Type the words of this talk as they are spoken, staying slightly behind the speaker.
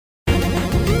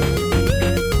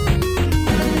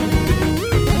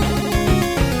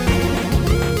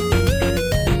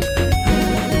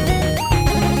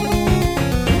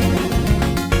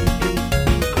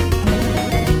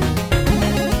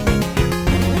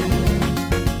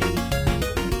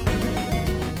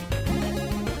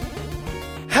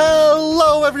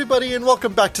everybody, and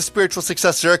welcome back to Spiritual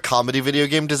Successor, a comedy video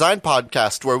game design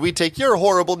podcast, where we take your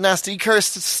horrible, nasty,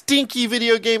 cursed, stinky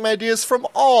video game ideas from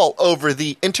all over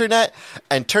the internet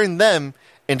and turn them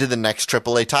into the next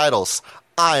AAA titles.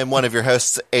 I am one of your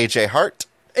hosts, AJ Hart.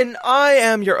 And I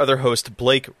am your other host,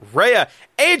 Blake Rea.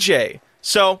 AJ,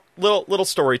 so little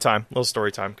story time,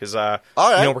 because all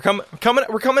right. you know, we're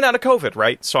coming out of COVID,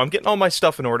 right? So I'm getting all my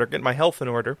stuff in order, getting my health in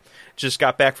order. Just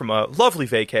got back from a lovely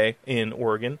vacay in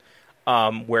Oregon,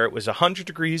 where it was 100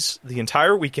 degrees the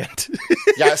entire weekend.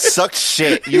 Yeah, it sucks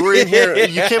shit. You were in here,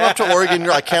 you came up to Oregon,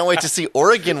 you're like, I can't wait to see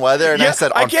Oregon weather, and I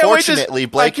said, unfortunately,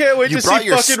 Blake, you brought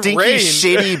your stinky,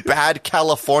 shitty, bad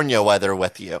California weather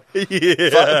with you.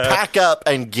 Yeah. Pack up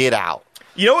and get out.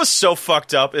 You know what's so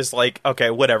fucked up is like, okay,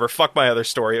 whatever, fuck my other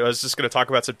story. I was just going to talk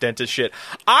about some dentist shit.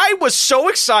 I was so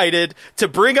excited to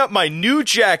bring up my new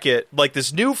jacket, like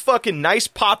this new fucking nice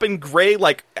poppin' gray,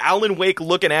 like Alan Wake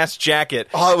looking ass jacket.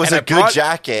 Oh, it was a good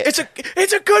jacket.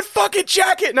 It's a good fucking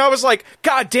jacket. And I was like,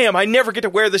 God damn, I never get to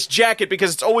wear this jacket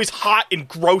because it's always hot and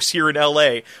gross here in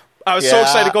LA. I was so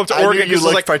excited to go up to Oregon. You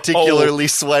looked like, particularly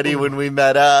sweaty when we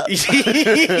met up.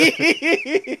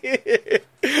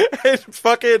 And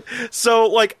fucking, so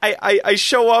like I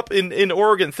show up in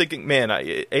Oregon thinking, man,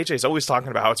 AJ's always talking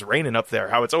about how it's raining up there,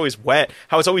 how it's always wet,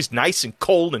 how it's always nice and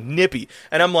cold and nippy,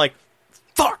 and I'm like,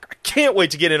 fuck, I can't wait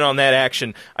to get in on that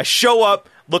action. I show up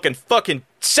looking fucking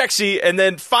sexy, and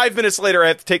then 5 minutes later I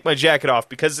have to take my jacket off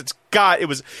because it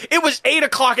was 8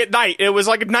 o'clock at night. It was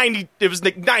like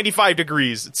 95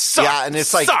 degrees. It sucked. Yeah, and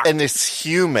it's like, and it's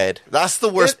humid. That's the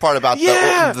worst part about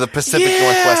the Pacific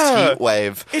Northwest heat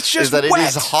wave. It's just wet. It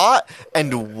is hot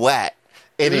and wet,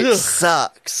 and it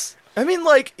sucks. I mean,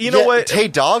 like, you know what? Hey,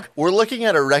 dog, we're looking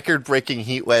at a record-breaking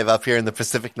heat wave up here in the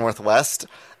Pacific Northwest,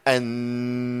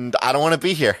 and I don't want to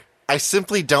be here. I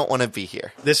simply don't want to be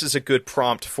here. This is a good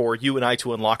prompt for you and I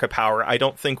to unlock a power I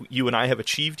don't think you and I have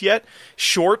achieved yet.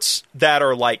 Shorts that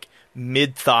are like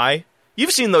mid-thigh.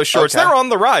 You've seen those shorts. Okay. They're on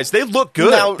the rise. They look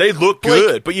good. Now, they look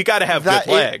good, but you got to have good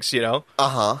legs, you know?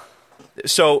 Uh-huh.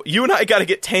 So you and I got to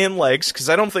get tan legs, because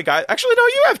I don't think Actually, no,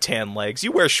 you have tan legs.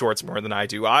 You wear shorts more than I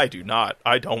do. I do not.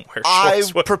 I don't wear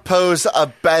shorts. I propose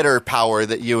a better power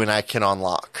that you and I can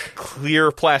unlock.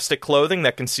 Clear plastic clothing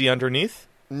that can see underneath?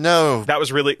 No. That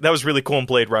was really cool in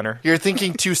Blade Runner. You're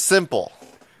thinking too simple.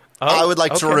 I would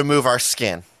like to remove our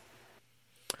skin.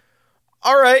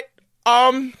 All right.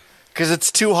 Because it's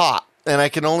too hot, and I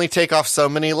can only take off so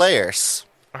many layers.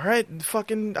 All right,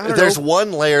 fucking, I don't know. There's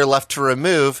one layer left to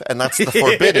remove, and that's the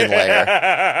forbidden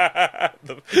layer.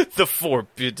 The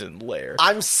forbidden layer.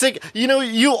 I'm sick. You know,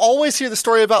 you always hear the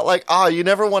story about, like, you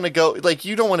never want to go, like,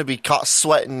 you don't want to be caught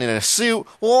sweating in a suit.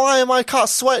 Well, why am I caught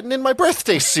sweating in my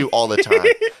birthday suit all the time?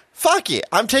 Fuck it.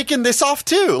 I'm taking this off,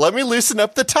 too. Let me loosen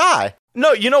up the tie.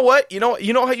 No, you know what? You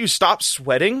know how you stop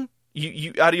sweating?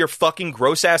 You out of your fucking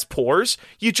gross ass pores?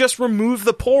 You just remove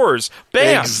the pores.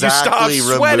 Bam! Exactly, you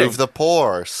stop sweating. Remove the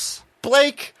pores.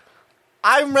 Blake,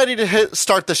 I'm ready to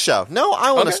start the show. No,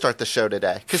 I want to start the show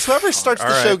today. Because whoever starts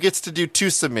the show gets to do 2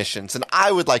 submissions, and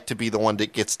I would like to be the one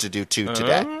that gets to do 2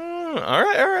 today. All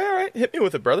right. Hit me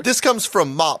with it, brother. This comes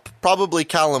from Mop, probably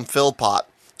Callum Philpott.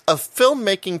 A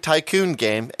filmmaking tycoon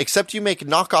game, except you make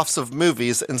knockoffs of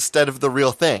movies instead of the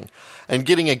real thing. And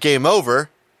getting a game over,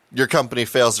 your company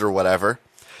fails or whatever,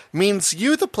 means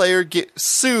you, the player, get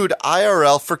sued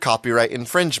IRL for copyright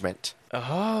infringement.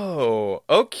 Oh,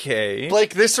 okay.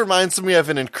 Blake, this reminds me of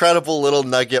an incredible little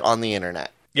nugget on the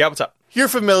internet. Yeah, what's up? You're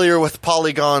familiar with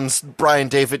Polygon's Brian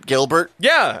David Gilbert?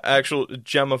 Yeah, actual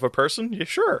gem of a person? Yeah,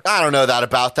 sure. I don't know that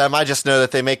about them. I just know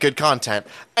that they make good content.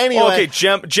 Anyway. Okay,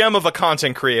 gem of a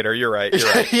content creator. You're right.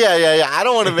 Yeah. I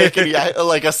don't want to make any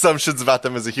assumptions about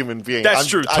them as a human being. That's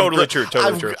true. Totally true.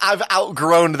 I've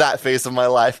outgrown that phase of my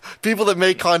life. People that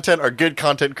make content are good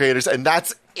content creators, and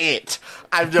that's it.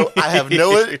 I have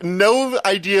no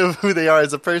idea of who they are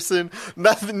as a person,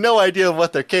 no idea of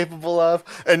what they're capable of,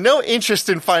 and no interest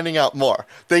in finding out more.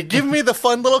 They give me the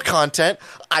fun little content,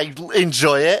 I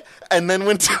enjoy it, and then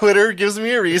when Twitter gives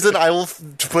me a reason, I will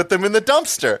put them in the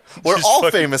dumpster, where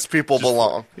famous people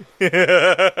belong.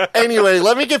 Anyway,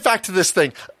 let me get back to this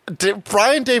thing.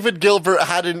 Brian David Gilbert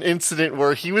had an incident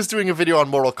where he was doing a video on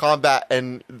Mortal Kombat,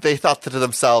 and they thought to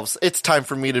themselves, it's time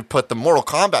for me to put the Mortal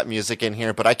Kombat music in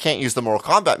here, but I can't use the Mortal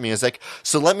Kombat music,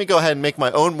 so let me go ahead and make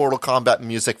my own Mortal Kombat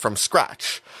music from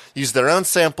scratch. Use their own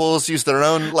samples, use their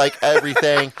own,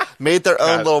 everything, made their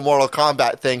own little Mortal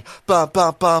Kombat thing, put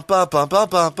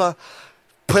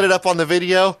it up on the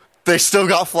video, they still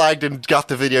got flagged and got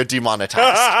the video demonetized.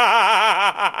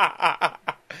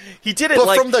 He did it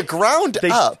but from the ground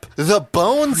up, the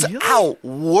bones out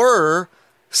were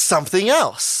something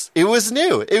else. It was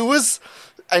new. It was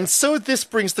And so this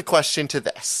brings the question to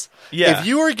this. Yeah. If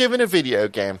you were given a video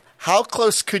game, how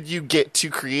close could you get to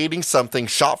creating something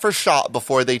shot for shot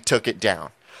before they took it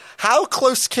down? How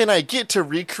close can I get to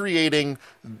recreating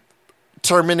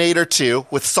Terminator 2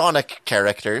 with Sonic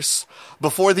characters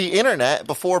before the internet,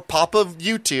 before Papa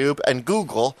YouTube and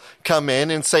Google come in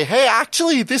and say, hey,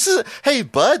 actually, hey,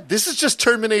 bud, this is just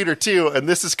Terminator 2 and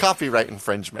this is copyright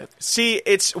infringement. See,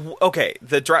 it's okay.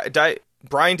 The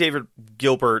Brian David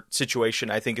Gilbert situation,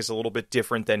 I think, is a little bit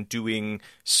different than doing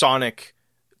Sonic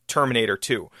Terminator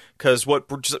 2, because what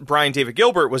Brian David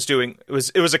Gilbert was doing,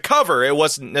 it was a cover. It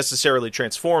wasn't necessarily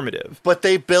transformative. But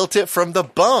they built it from the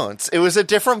bones. It was a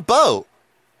different boat.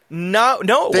 No, it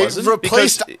wasn't. They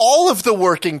replaced all of the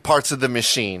working parts of the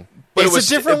machine. But it's a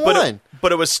different one.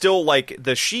 But it was still like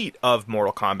the sheet of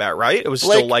Mortal Kombat, right? It was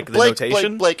still like the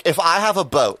notation. Blake, if I have a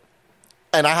boat,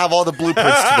 and I have all the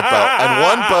blueprints to the boat, and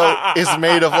one boat is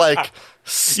made of, like,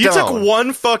 stone. You took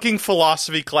one fucking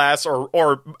philosophy class,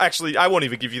 or actually, I won't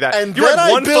even give you that. And you then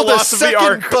read one I build a philosophy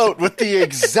second boat with the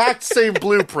exact same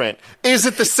blueprint. Is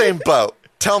it the same boat?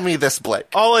 Tell me this, Blake.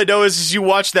 All I know is you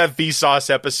watched that Vsauce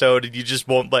episode, and you just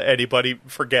won't let anybody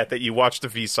forget that you watched the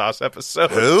Vsauce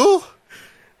episode. Who?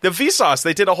 The Vsauce,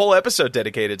 they did a whole episode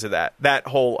dedicated to that. That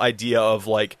whole idea of,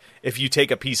 like, if you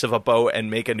take a piece of a boat and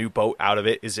make a new boat out of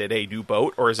it, is it a new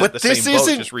boat, or is it the same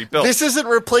boat just rebuilt? This isn't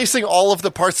replacing all of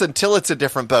the parts until it's a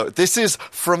different boat. This is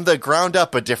from the ground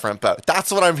up a different boat.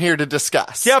 That's what I'm here to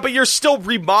discuss. Yeah, but you're still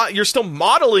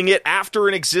modeling it after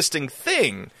an existing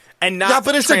thing, and not yeah,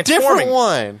 but it's a different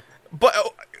one. But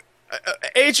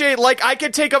AJ, like, I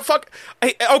could take a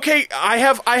okay, I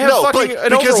have fucking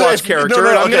an Overwatch character,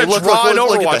 and I'm going to draw an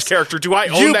Overwatch character. Do I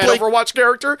own that Overwatch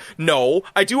character? No.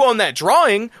 I do own that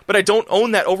drawing, but I don't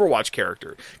own that Overwatch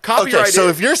character. Okay, so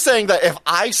if you're saying that if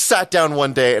I sat down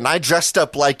one day and I dressed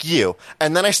up like you,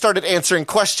 and then I started answering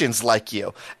questions like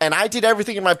you, and I did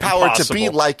everything in my power to be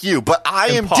like you, but I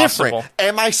am different,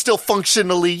 am I still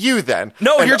functionally you then?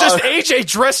 No, and you're just AJ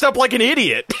dressed up like an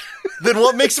idiot. Then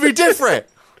what makes me different?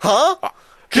 Huh?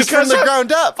 Because from the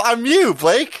ground up, I'm you,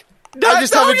 Blake. I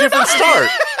just have a different start.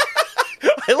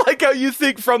 I like how you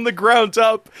think from the ground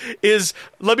up is,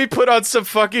 let me put on some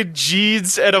fucking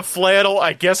jeans and a flannel.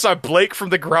 I guess I'm Blake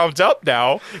from the ground up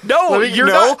now. No, you're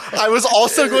not. I was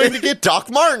also going to get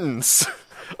Doc Martens.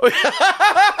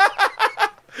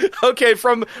 Okay,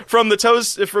 from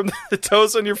the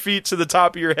toes on your feet to the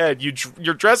top of your head,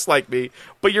 you're dressed like me,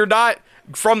 but you're not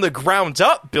from the ground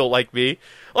up built like me.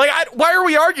 Like, why are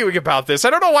we arguing about this? I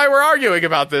don't know why we're arguing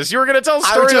about this. You were going to tell a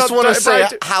story. I just want to say,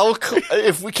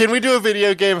 can we do a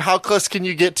video game, how close can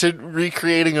you get to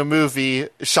recreating a movie,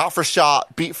 shot for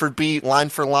shot, beat for beat, line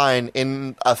for line,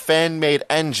 in a fan-made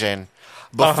engine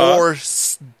before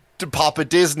Papa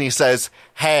Disney says,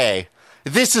 hey,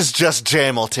 this is just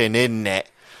Jamilton, isn't it?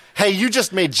 Hey, you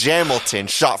just made Jamilton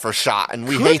shot for shot, and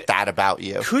we hate that about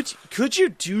you. Could you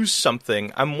do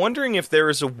something? I'm wondering if there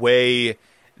is a way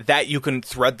that you can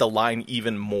thread the line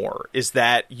even more, is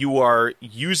that you are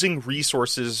using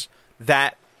resources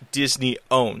that Disney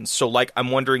owns. So, like, I'm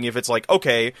wondering if it's like,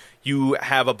 okay, you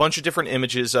have a bunch of different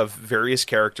images of various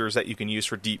characters that you can use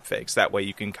for deepfakes. That way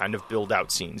you can kind of build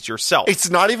out scenes yourself. It's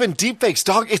not even deepfakes,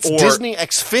 dog. It's Disney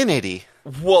Xfinity.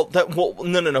 No.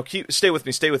 Stay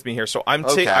with me here. So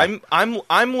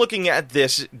I'm looking at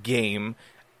this game.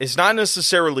 It's not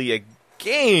necessarily a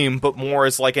game, but more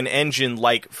as like an engine,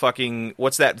 like fucking,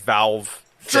 what's that Valve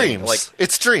thing? Dreams. Like,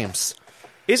 it's Dreams.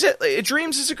 Is it?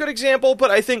 Dreams is a good example, but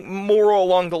I think more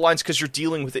along the lines, because you're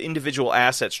dealing with the individual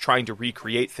assets trying to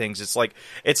recreate things. It's like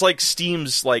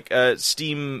Steam's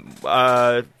Steam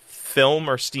Film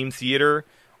or Steam Theater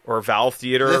or Valve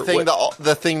Theater. The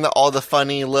thing that all the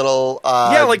funny little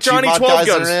like Johnny 12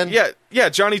 Guns. Are in. Yeah,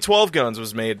 Johnny 12 Guns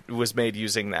was made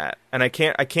using that, and I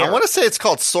can't. I want to say it's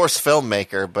called Source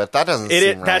Filmmaker, but that doesn't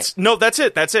seem right.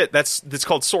 That's it. It's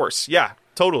called Source. Yeah,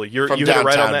 totally. You hit it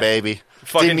right on that, baby.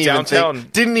 Fucking downtown.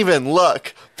 Didn't even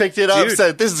look. Picked it up.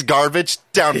 Said, "This is garbage."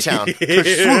 Downtown.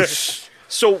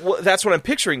 So that's what I'm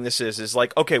picturing this is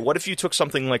like, okay, what if you took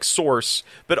something like Source,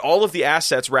 but all of the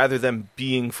assets, rather than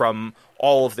being from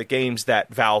all of the games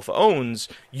that Valve owns,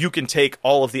 you can take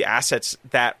all of the assets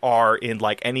that are in,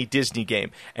 like, any Disney game,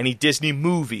 any Disney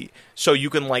movie. So you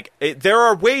can, like, there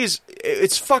are ways,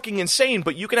 it's fucking insane,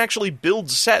 but you can actually build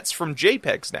sets from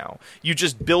JPEGs now. You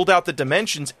just build out the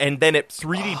dimensions, and then it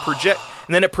 3D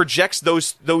projects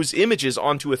those images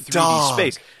onto a 3D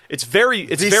space. It's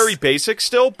very basic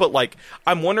still, but, like,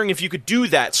 I'm wondering if you could do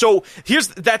that. So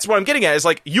that's what I'm getting at, is,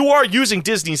 like, you are using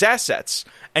Disney's assets,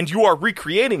 and you are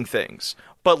recreating things.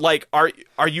 but like, are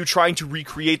you trying to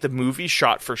recreate the movie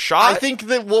shot for shot? I think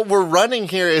that what we're running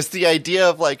here is the idea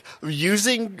of like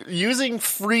using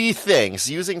free things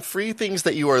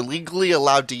that you are legally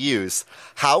allowed to use.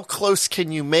 How close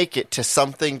can you make it to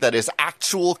something that is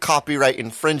actual copyright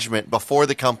infringement before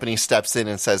the company steps in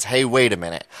and says, "Hey, wait a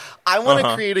minute. I want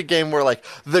to create a game where like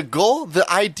the goal, the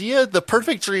idea, the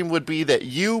perfect dream would be that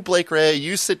you, Blake Ray,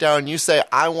 you sit down, you say,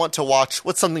 I want to watch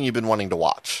what's something you've been wanting to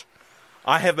watch."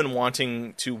 I have been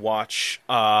wanting to watch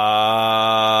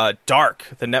Dark,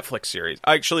 the Netflix series.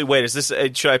 Actually, wait, is this?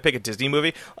 Should I pick a Disney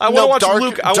movie? I want to watch Dark,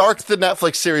 Luke. Dark, the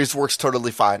Netflix series works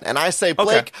totally fine. And I say,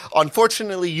 Blake,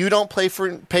 unfortunately, you don't pay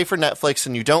for Netflix,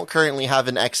 and you don't currently have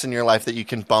an ex in your life that you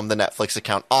can bum the Netflix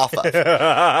account off of.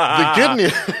 The good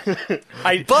news,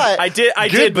 I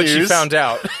did, but she found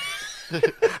out.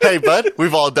 Hey, bud,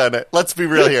 we've all done it. Let's be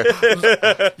real here.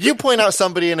 You point out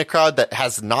somebody in a crowd that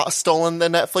has not stolen the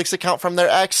Netflix account from their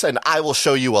ex, and I will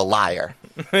show you a liar.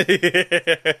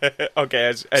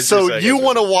 Okay, so you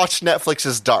want to watch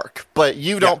Netflix's Dark, but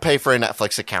you don't pay for a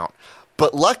Netflix account.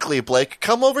 But luckily, Blake,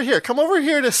 come over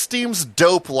here to Steam's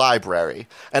dope library,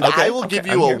 and I will give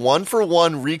you a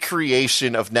one-for-one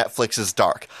recreation of Netflix's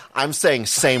Dark. I'm saying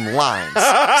same lines,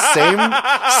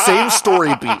 same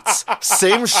story beats,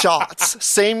 same shots,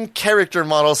 same character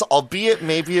models, albeit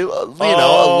maybe a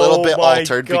little bit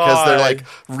altered because they're like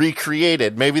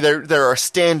recreated. Maybe there are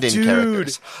stand-in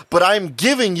characters. But I'm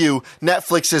giving you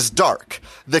Netflix's Dark.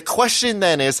 The question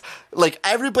then is, like,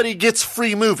 everybody gets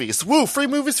free movies. Woo, free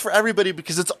movies for everybody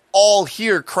because it's all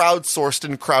here crowdsourced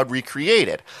and crowd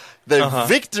recreated.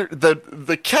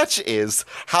 The catch is,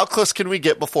 how close can we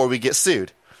get before we get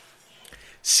sued?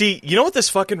 See, you know what this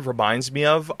fucking reminds me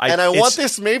of?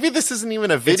 Maybe this isn't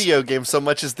even a video game so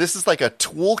much as this is like a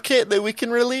toolkit that we can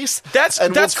release. That's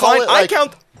fine.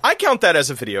 I count that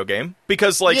as a video game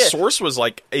because, like, Source was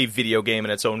like a video game in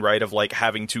its own right of like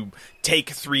having to take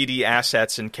 3D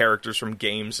assets and characters from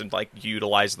games and like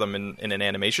utilize them in an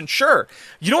animation. Sure.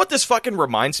 You know what this fucking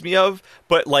reminds me of?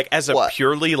 But like as a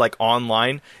purely like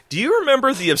online, do you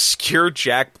remember the obscure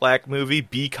Jack Black movie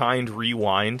Be Kind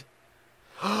Rewind?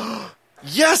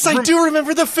 Yes, I do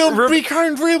remember the film Be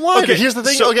Kind Rewind. Okay, here's the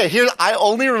thing. I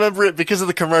only remember it because of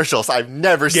the commercials. I've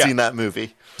never seen that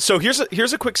movie. So here's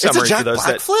a quick summary for those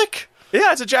that. It's a Jack Black flick?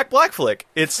 Yeah, it's a Jack Black flick.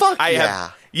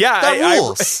 That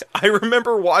rules. I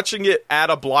remember watching it at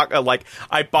a block.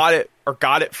 I bought it or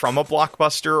got it from a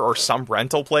Blockbuster or some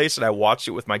rental place, and I watched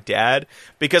it with my dad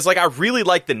because like I really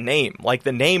like the name. Like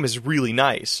the name is really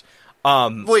nice.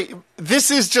 Wait,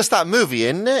 this is just that movie,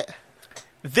 isn't it?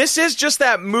 This is just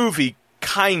that movie.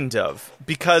 Kind of,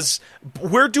 because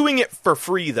we're doing it for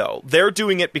free though. They're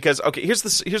doing it because here's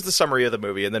the summary of the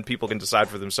movie, and then people can decide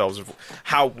for themselves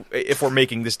if we're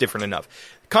making this different enough.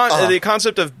 The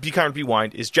concept of Be Kind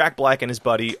Rewind is Jack Black and his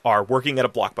buddy are working at a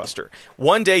Blockbuster.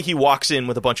 One day he walks in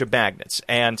with a bunch of magnets,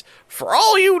 and for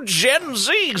all you Gen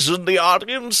Zs in the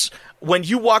audience, when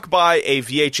you walk by a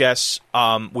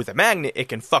VHS with a magnet, it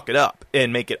can fuck it up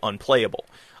and make it unplayable.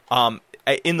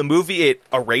 In the movie, it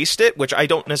erased it, which I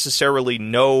don't necessarily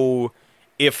know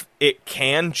if it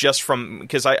can, just from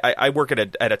because I work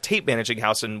at a tape managing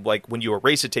house, and like when you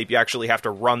erase a tape, you actually have to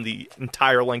run the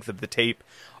entire length of the tape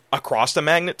across the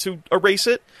magnet to erase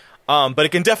it. But it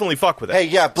can definitely fuck with it. Hey,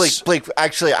 yeah, Blake.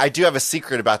 Actually, I do have a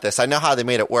secret about this. I know how they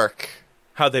made it work.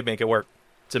 How'd they make it work?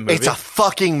 It's a movie. It's a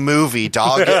fucking movie,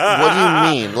 dog. What do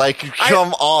you mean? Like,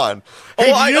 come on.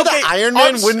 Hey, do you know that Iron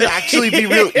Man wouldn't actually be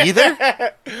real either?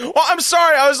 Well, I'm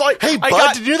sorry. I was like, hey,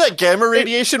 bud, did you know that gamma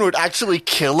radiation would actually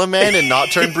kill a man and not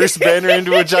turn Bruce Banner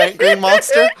into a giant green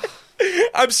monster?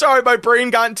 I'm sorry, my brain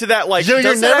got into that. Like, yo,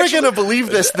 you're never gonna believe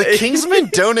this. The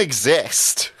Kingsmen don't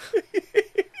exist.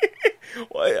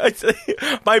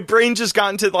 My brain just got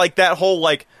into like that whole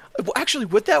like. Actually,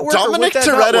 would that work? Dominic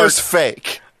Toretto's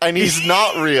fake. And he's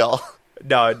not real.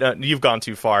 No, you've gone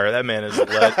too far. That man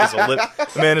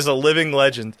is a living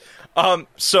legend.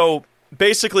 So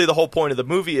basically, the whole point of the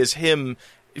movie is him,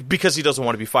 because he doesn't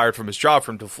want to be fired from his job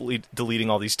from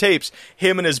deleting all these tapes.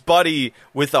 Him and his buddy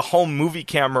with a home movie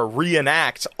camera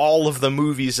reenact all of the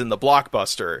movies in the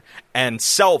Blockbuster and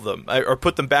sell them or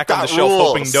put them back on the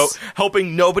shelf,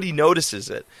 hoping nobody notices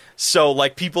it. So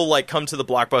like people like come to the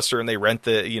Blockbuster and they rent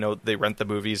the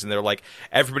movies, and they're like,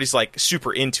 everybody's like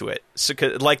super into it. So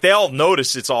like they all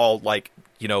notice it's all like,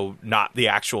 not the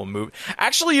actual movie.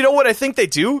 Actually, you know what I think they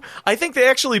do? I think they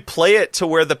actually play it to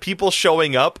where the people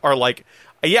showing up are like,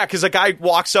 yeah, because a guy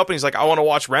walks up and he's like, I want to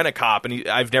watch Rent-A-Cop, and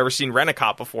I've never seen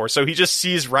Rent-A-Cop before, so he just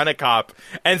sees Rent-A-Cop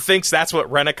and thinks that's what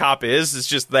Rent-A-Cop is. It's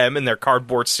just them in their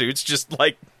cardboard suits, just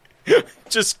like,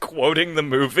 just quoting the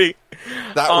movie.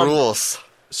 That rules.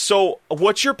 So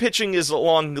what you're pitching is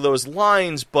along those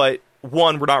lines, but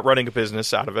one, we're not running a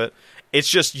business out of it. It's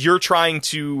just you're trying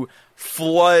to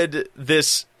flood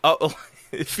this.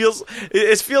 It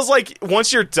feels like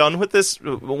once you're done with this,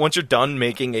 once you're done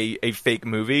making a fake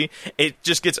movie, it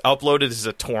just gets uploaded as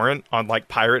a torrent on like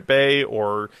Pirate Bay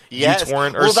or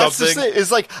uTorrent or something. That's just it.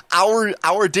 It's like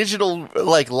our digital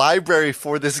like library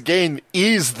for this game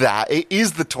is that. It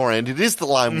is the torrent. It is the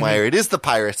LimeWire. It is the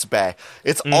Pirates Bay.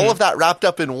 It's all of that wrapped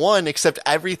up in one, except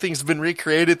everything's been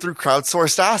recreated through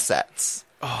crowdsourced assets.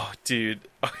 Oh, dude.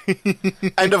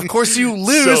 And of course you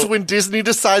lose when Disney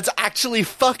decides, actually,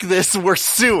 fuck this, we're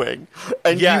suing.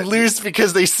 And you lose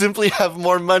because they simply have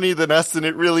more money than us and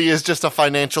it really is just a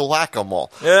financial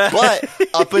whack-a-mole. But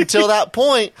up until that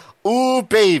point, ooh,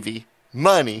 baby,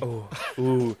 money.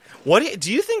 Ooh. What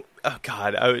do you think? Oh,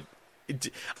 God,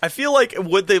 I feel like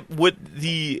would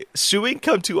the suing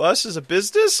come to us as a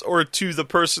business or to the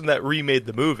person that remade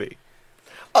the movie?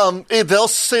 They'll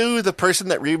sue the person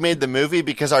that remade the movie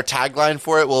because our tagline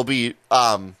for it will be,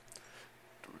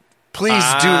 please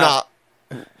do not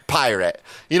pirate.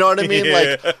 You know what I mean?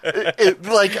 Yeah.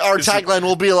 Like our tagline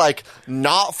will be like,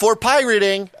 not for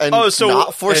pirating and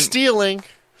not for stealing.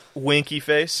 Winky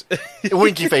face.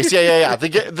 Winky face. Yeah.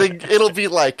 It'll be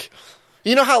like,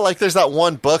 you know how like there's that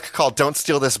one book called Don't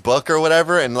Steal This Book or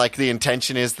whatever, and like the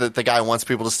intention is that the guy wants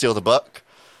people to steal the book?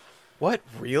 What?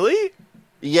 Really?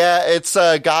 Yeah, it's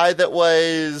a guy that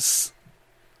was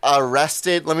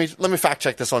arrested. Let me fact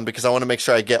check this one because I want to make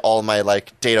sure I get all my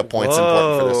like data points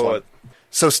important for this one.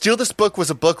 So Steal This Book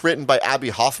was a book written by Abbie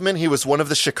Hoffman. He was one of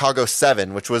the Chicago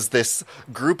Seven, which was this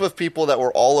group of people that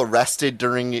were all arrested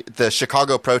during the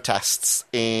Chicago protests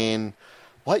in...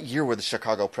 What year were the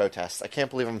Chicago protests? I can't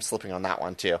believe I'm slipping on that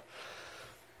one too.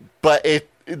 But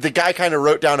the guy kind of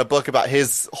wrote down a book about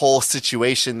his whole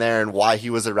situation there and why he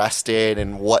was arrested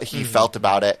and what he felt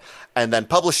about it, and then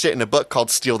published it in a book called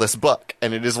Steal This Book.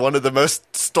 And it is one of the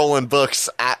most stolen books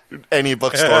at any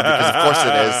bookstore because of course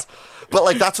it is. But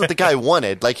like that's what the guy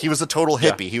wanted. Like he was a total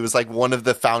hippie. He was like one of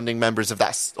the founding members of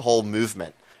that whole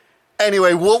movement.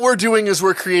 Anyway, what we're doing is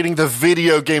we're creating the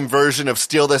video game version of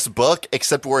Steal This Book,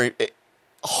 except we're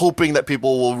hoping that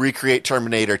people will recreate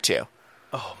Terminator 2.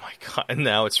 Oh my god, and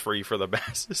now it's free for the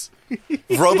masses.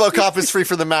 RoboCop is free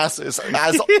for the masses,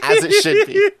 as it should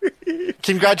be.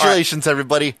 Congratulations,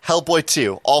 everybody. Hellboy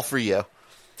 2, all for you.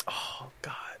 Oh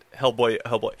god,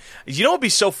 Hellboy. You know what would be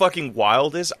so fucking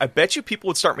wild is, I bet you people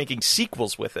would start making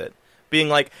sequels with it. Being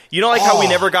like, you know, like how we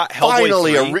never got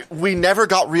Hellboy 3? We never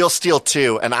got Real Steel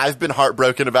 2, and I've been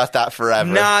heartbroken about that forever.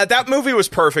 Nah, that movie was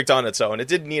perfect on its own. It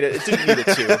didn't need it. It didn't need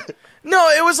it too. No,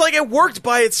 it was like it worked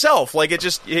by itself. Like it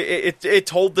just it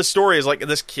told the story as like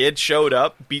this kid showed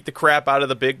up, beat the crap out of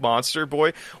the big monster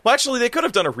boy. Well, actually, they could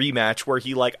have done a rematch where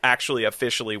he like actually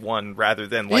officially won rather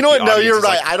than like. You know what? No, you're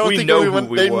right. Like, I don't think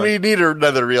we need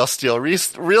another Real Steel.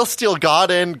 Real Steel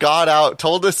got in, got out,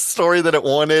 told the story that it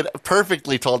wanted,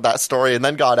 perfectly told that story, and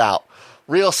then got out.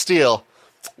 Real Steel,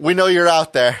 we know you're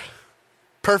out there.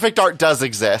 Perfect art does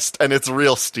exist, and it's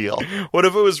Real Steel. What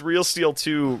if it was Real Steel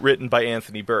 2 written by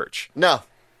Anthony Birch? No.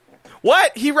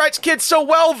 What? He writes kids so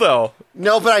well, though.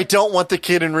 No, but I don't want the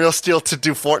kid in Real Steel to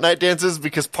do Fortnite dances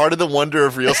because part of the wonder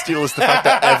of Real Steel is the fact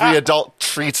that every adult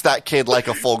treats that kid like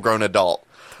a full-grown adult.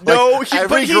 Like,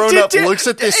 every grown-up looks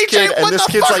at this kid, and this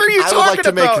kid's like, I would like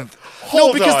to make...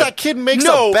 No, because that kid makes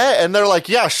a bet, and they're like,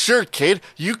 yeah, sure, kid.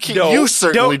 You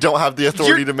certainly don't have the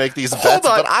authority to make these bets,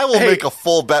 but I will make a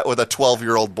full bet with a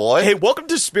 12-year-old boy. Hey, welcome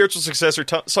to Spiritual Successor,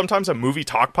 sometimes a movie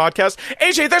talk podcast.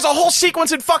 AJ, there's a whole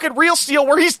sequence in fucking Real Steel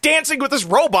where he's dancing with this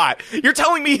robot. You're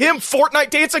telling me him Fortnite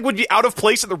dancing would be out of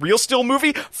place in the Real Steel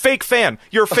movie? Fake fan.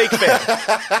 You're a fake fan.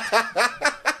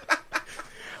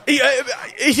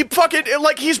 He fucking,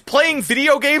 like, he's playing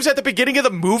video games at the beginning of the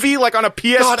movie, like, on a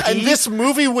PSP. God, and this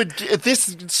movie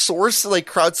this source, like,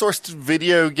 crowdsourced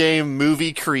video game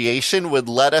movie creation would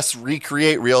let us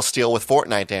recreate Real Steel with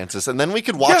Fortnite dances, and then we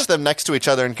could watch them next to each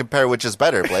other and compare which is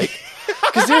better, Blake.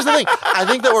 Because here's the thing, I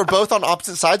think that we're both on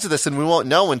opposite sides of this, and we won't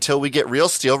know until we get Real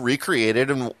Steel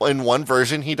recreated, and in one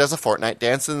version he does a Fortnite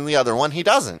dance, and in the other one he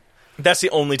doesn't. That's the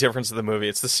only difference in the movie.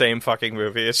 It's the same fucking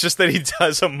movie. It's just that he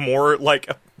does a more, like...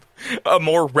 a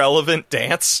more relevant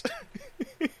dance.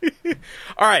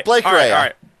 All right, Blake all Ray.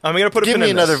 right. I'm gonna put a Give pin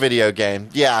me in another this. video game.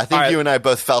 Yeah, I think you and I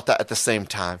both felt that at the same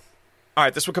time. All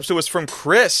right, this one comes to us from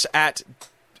Chris at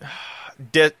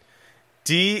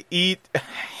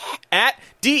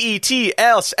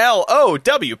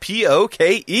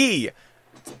DETSLOWPOKE.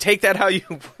 Take that how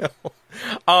you will.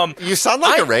 You sound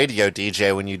like a radio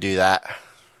DJ when you do that.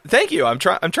 Thank you. I'm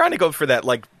trying to go for that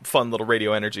like fun little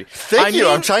radio energy. Thank you.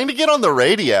 I'm trying to get on the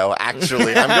radio,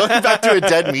 actually. I'm going back to a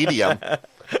dead medium.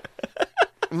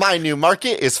 My new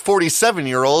market is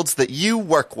 47-year-olds that you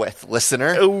work with,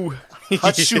 listener. Ooh.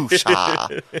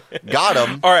 Hachusha. Got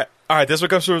him. All right. This one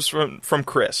comes from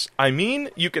Chris. I mean,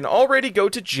 you can already go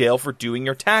to jail for doing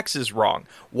your taxes wrong.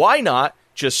 Why not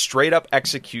just straight up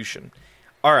execution?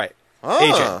 All right,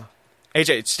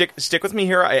 AJ, stick with me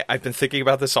here. I've been thinking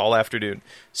about this all afternoon.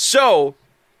 So,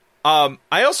 I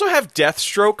also have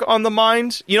Deathstroke on the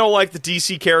mind. You know, like the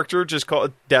DC character, just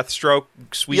called Deathstroke.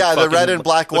 Sweet, yeah, the fucking, red and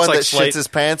black one like that shits his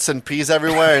pants and pees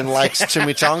everywhere and likes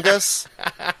chimichangas.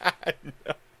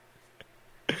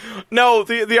 No,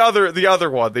 the other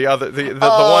one, the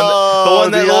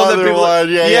one that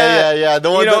yeah,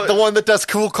 the one that does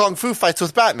cool kung fu fights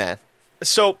with Batman.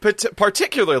 So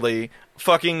particularly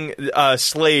fucking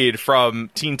Slade from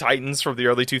Teen Titans from the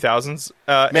early 2000s.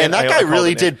 Man, that guy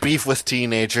really did beef with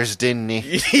teenagers, didn't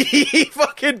he? He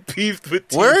fucking beefed with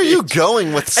teenagers. Where are you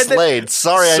going with Slade?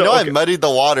 Sorry, I know I muddied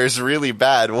the waters really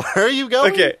bad. Where are you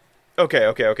going?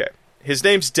 Okay. His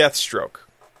name's Deathstroke.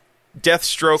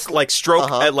 Deathstroke, like stroke,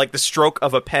 like the stroke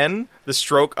of a pen, the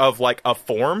stroke of like a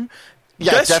form.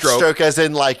 Yeah, Deathstroke as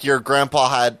in like your grandpa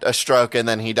had a stroke and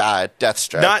then he died.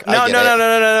 Deathstroke. No,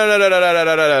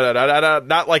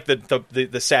 not like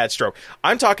the sad stroke.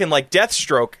 I'm talking like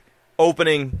Deathstroke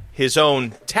opening his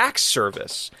own tax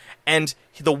service. And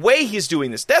the way he's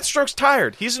doing this, Deathstroke's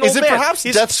tired. He's an old man. Is it perhaps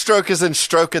Deathstroke is in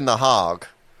stroking the hog?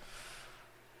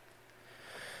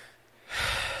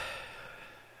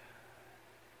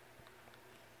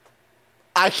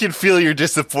 I can feel you're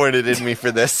disappointed in me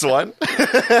for this one.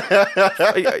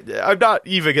 I'm not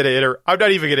even gonna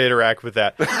interact with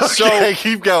that. Okay,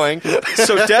 keep going.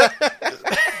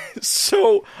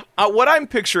 So what I'm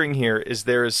picturing here is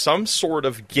there is some sort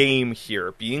of game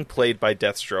here being played by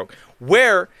Deathstroke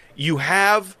where you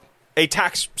have a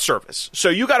tax service. So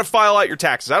you got to file out your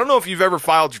taxes. I don't know if you've ever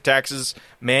filed your taxes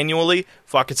manually.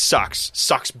 Fuck, it sucks.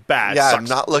 Sucks bad. Yeah, sucks. I'm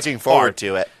not looking forward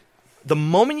to it. The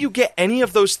moment you get any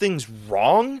of those things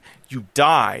wrong, you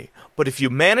die. But if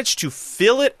you manage to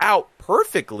fill it out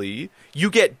perfectly, you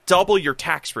get double your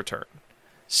tax return.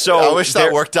 So I wish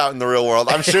that worked out in the real world.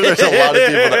 I'm sure there's a lot of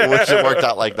people that wish it worked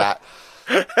out like that.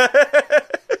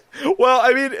 Well,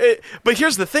 I mean, but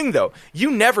here's the thing, though.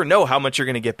 You never know how much you're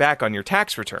going to get back on your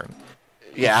tax return.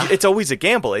 Yeah. It's always a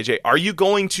gamble, AJ. Are you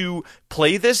going to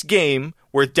play this game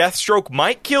where Deathstroke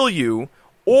might kill you,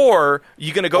 or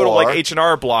you going to go to like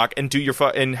H&R Block and do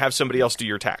and have somebody else do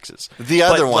your taxes? The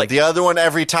other one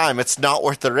every time. It's not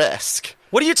worth the risk.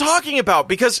 What are you talking about?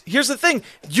 Because here's the thing: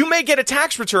 you may get a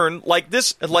tax return like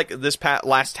this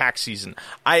last tax season.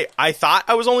 I thought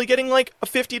I was only getting like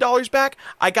 $50 back.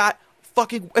 I got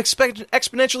fucking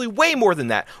exponentially way more than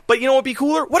that. But you know what would be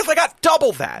cooler? What if I got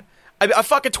double that? A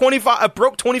fucking a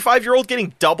broke 25-year-old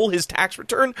getting double his tax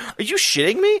return? Are you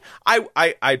shitting me?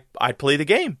 I'd play the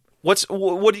game. What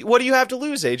do you have to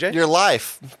lose, AJ? Your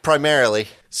life, primarily.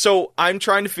 So I'm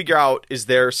trying to figure out, is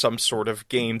there some sort of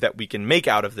game that we can make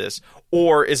out of this,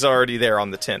 or is it already there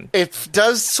on the tin? It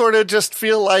does sort of just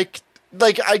feel like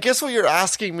I guess what you're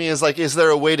asking me is like, is there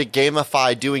a way to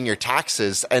gamify doing your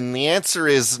taxes? And the answer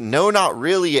is no, not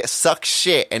really. It sucks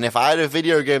shit. And if I had a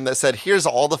video game that said, here's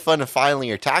all the fun of filing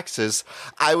your taxes,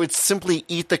 I would simply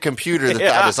eat the computer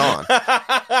that is on.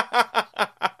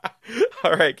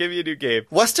 All right, give me a new game.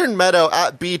 Western Meadow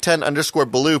at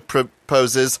B10_Blue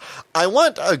proposes, I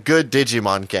want a good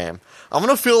Digimon game. I'm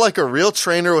going to feel like a real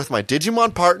trainer with my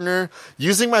Digimon partner,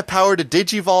 using my power to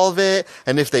Digivolve it,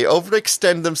 and if they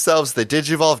overextend themselves, they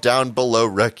Digivolve down below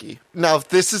Rookie. Now,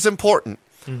 this is important.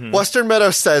 Mm-hmm. Western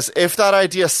Meadow says, if that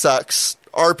idea sucks,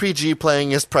 RPG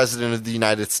playing as President of the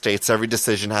United States, every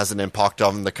decision has an impact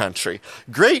on the country.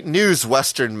 Great news,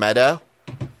 Western Meadow.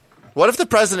 What if the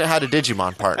president had a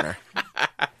Digimon partner?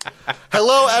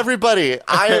 Hello, everybody.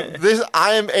 I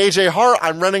am AJ Hart.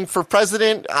 I'm running for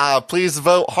president. Please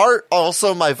vote Hart.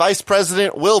 Also, my vice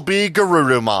president will be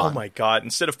Garurumon. Oh my god!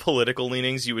 Instead of political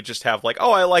leanings, you would just have like,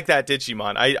 oh, I like that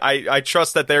Digimon. I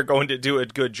trust that they're going to do a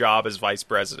good job as vice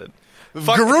president.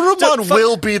 Garurumon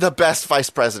will be the best vice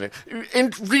president.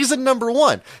 And reason number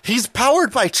one, he's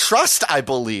powered by trust, I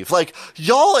believe. Like,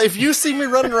 y'all, if you see me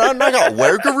running around and I got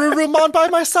Garurumon by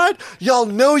my side, y'all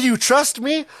know you trust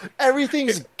me.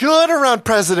 Everything's good around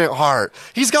President Hart.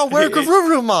 He's got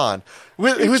Garurumon,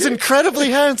 who's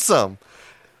incredibly handsome.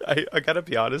 I gotta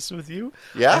be honest with you.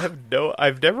 Yeah?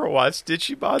 I've never watched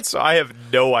Digimon, so I have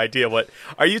no idea what.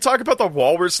 Are you talking about the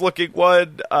walrus-looking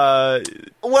one? Where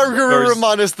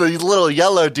Garurumon is the little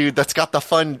yellow dude that's got the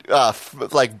fun,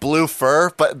 like, blue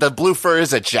fur, but the blue fur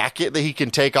is a jacket that he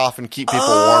can take off and keep people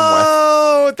warm with.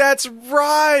 Oh, that's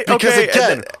right. Because okay,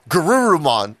 again,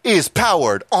 Garurumon is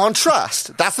powered on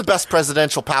trust. That's the best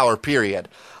presidential power, period.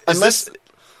 Unless...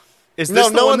 Is this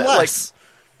the no one that, like, unless.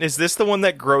 is this the one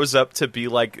that grows up to be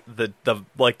like the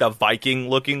Viking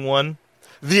looking one?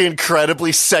 The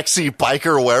incredibly sexy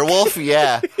biker werewolf?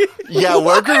 Yeah. Yeah,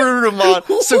 where Garurumon...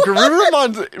 So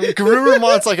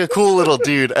Garurumon's like a cool little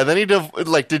dude, and then he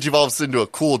digivolves into a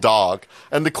cool dog.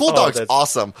 And the cool dog's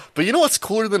awesome. But you know what's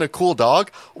cooler than a cool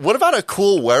dog? What about a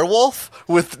cool werewolf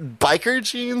with biker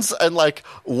jeans and, like,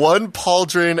 one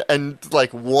pauldron and,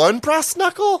 like, one brass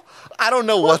knuckle? I don't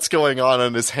know what's going on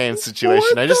in his hand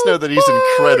situation. I just know that he's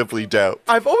incredibly dope.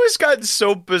 I've always gotten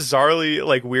so bizarrely,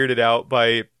 like, weirded out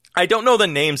by... I don't know the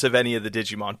names of any of the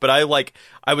Digimon, but I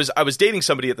was dating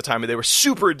somebody at the time, and they were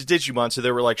super into Digimon, so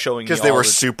they were like showing me because they were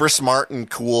super smart and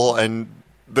cool and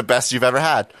the best you've ever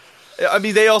had. I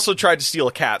mean, they also tried to steal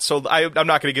a cat, so I'm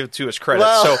not going to give it too much credit.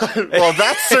 Well, so well,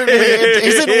 that certainly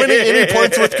isn't winning any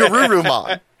points with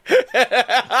Garurumon.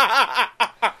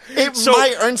 It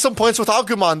might earn some points with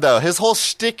Agumon, though. His whole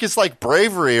shtick is like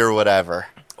bravery or whatever.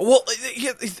 Well,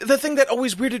 the thing that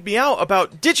always weirded me out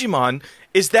about Digimon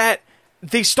is that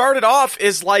they started off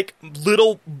as like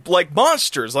little like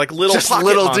monsters, like little just pocket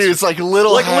little monsters. dudes, like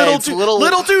little heads, little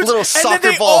dudes, little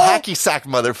soccer ball hacky sack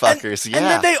motherfuckers. And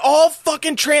then they all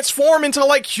fucking transform into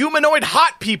like humanoid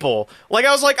hot people. Like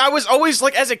I was always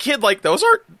like as a kid, like those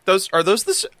because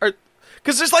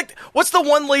there's like what's the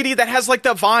one lady that has like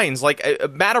the vines, like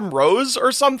Madame Rose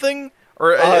or something.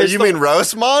 Or you mean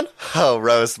Rosemon? Oh,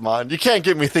 Rosemon. You can't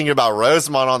get me thinking about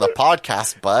Rosemon on the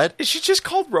podcast, bud. Is she just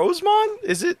called Rosemon?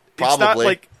 Is it? Probably. It's not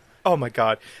like... Oh, my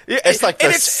God. It's like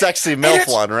the sexy MILF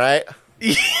one, right?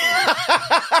 It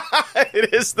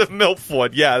is the MILF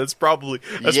one. Yeah, that's probably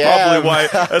why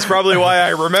I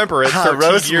remember it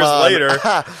 13 years later.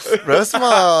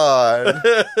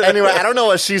 Rosemon. Anyway, I don't know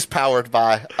what she's powered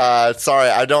by. Sorry,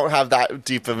 I don't have that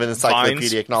deep of an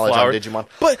encyclopedic knowledge on Digimon.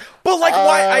 But like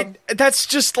why that's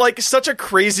just like such a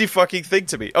crazy fucking thing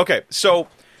to me. Okay, so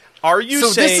are you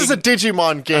saying... this is a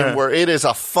Digimon game where it is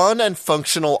a fun and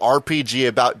functional RPG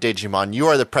about Digimon. You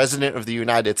are the president of the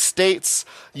United States.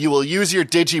 You will use your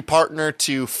Digi-partner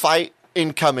to fight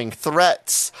incoming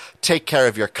threats, take care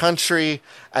of your country,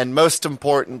 and most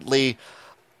importantly,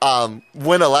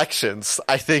 win elections,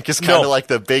 I think is kind of like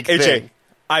the big thing.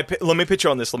 Let me pitch you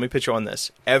on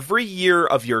this. Every year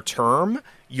of your term...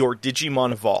 your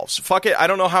Digimon evolves. Fuck it, I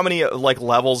don't know how many like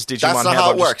levels Digimon have. That's not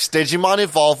how it works. Digimon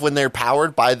evolve when they're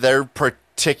powered by their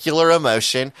particular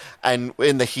emotion, and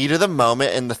in the heat of the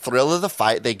moment, in the thrill of the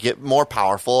fight, they get more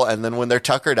powerful, and then when they're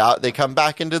tuckered out, they come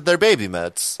back into their baby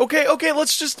modes. Okay,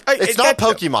 let's just... It's not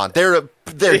Pokemon.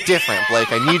 They're different,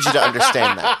 Blake. I need you to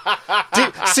understand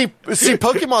that. See,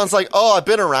 Pokemon's like, oh, I've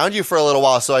been around you for a little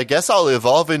while, so I guess I'll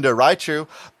evolve into Raichu.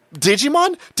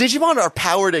 Digimon are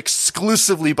powered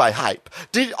exclusively by hype.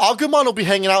 Agumon will be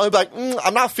hanging out and be like,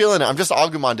 I'm not feeling it. I'm just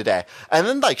Agumon today. And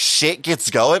then like shit gets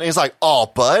going and he's like, oh,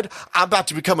 bud, I'm about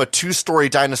to become a 2-story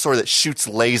dinosaur that shoots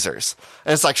lasers.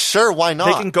 And it's like, sure, why not?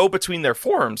 They can go between their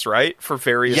forms, right? For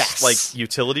various like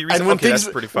utility reasons. And when that's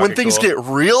pretty fucking when things cool. get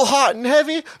real hot and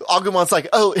heavy, Agumon's like,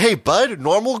 oh, hey, bud,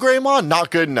 normal Greymon,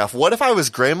 not good enough. What if I was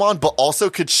Greymon but also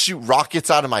could shoot rockets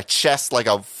out of my chest like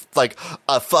a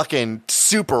fucking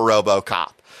super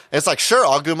RoboCop? And it's like, sure,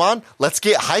 Agumon, let's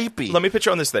get hypey. Let me pitch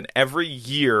you on this then. Every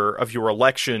year of your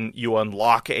election, you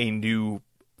unlock a new,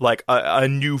 like, a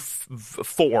new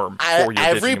form for your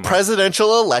Every Digimon.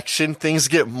 presidential election, things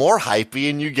get more hypey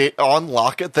and you get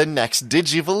unlock at the next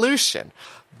Digivolution.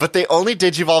 But they only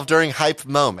digivolve during hype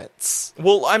moments.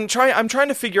 Well, I'm trying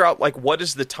to figure out, like, what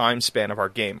is the time span of our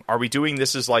game? Are we doing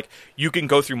this as, like, you can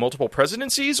go through multiple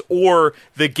presidencies, or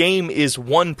the game is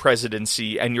one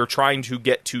presidency and you're trying to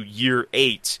get to year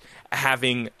 8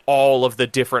 having all of the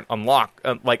different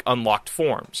unlocked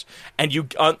forms? And you,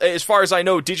 as far as I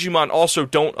know, Digimon also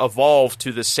don't evolve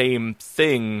to the same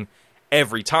thing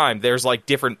every time. There's like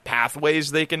different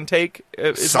pathways they can take.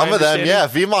 Some of them, yeah.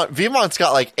 Vmon's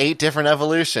got like 8 different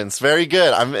evolutions. Very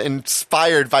good. I'm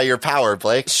inspired by your power,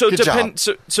 Blake. Good job.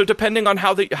 So depending on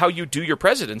how you do your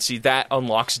presidency, that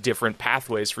unlocks different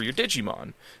pathways for your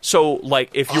Digimon. So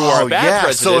like if you are a bad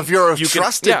president, so if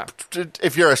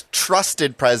you're a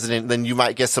trusted president, then you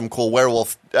might get some cool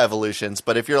werewolf evolutions.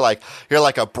 But if you're like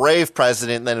a brave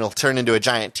president, then it'll turn into a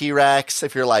giant T-Rex.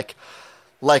 If you're like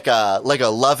like a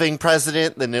loving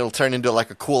president, then it'll turn into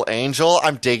like a cool angel.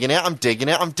 I'm digging it. I'm digging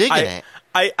it. I'm digging it.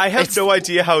 I have no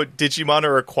idea how Digimon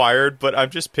are acquired, but I'm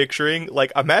just picturing,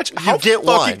 like, imagine how you get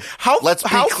fucking, one. Let's be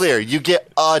clear. You get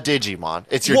a Digimon.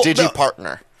 It's your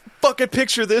Digi-partner. Fucking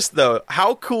picture this, though.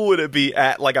 How cool would it be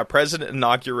at, like, a president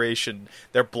inauguration?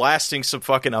 They're blasting some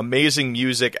fucking amazing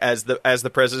music as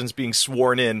the president's being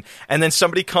sworn in, and then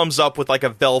somebody comes up with, like, a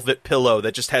velvet pillow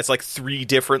that just has, like, 3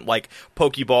 different, like,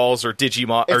 Pokeballs or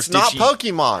Digimon. It's not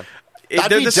Pokemon.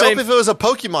 That'd be dope if it was a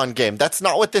Pokemon game. That's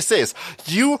not what this is.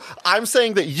 I'm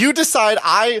saying that you decide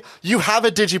you have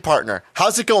a Digi-partner.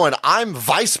 How's it going? I'm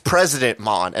Vice President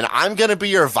Mon, and I'm going to be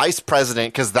your Vice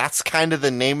President because that's kind of the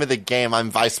name of the game. I'm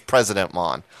Vice President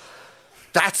Mon.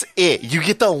 That's it. You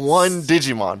get the one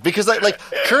Digimon. Because, like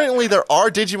currently there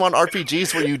are Digimon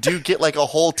RPGs where you do get, like, a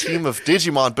whole team of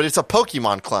Digimon, but it's a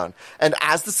Pokemon clone. And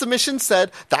as the submission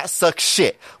said, that sucks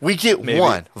shit. We get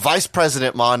one Vice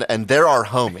President Mon, and they're our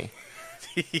homie.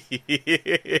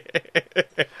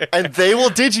 And they will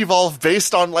digivolve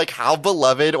based on, like, how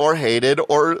beloved or hated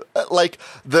or, like,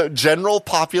 the general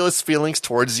populace feelings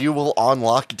towards you will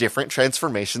unlock different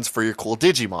transformations for your cool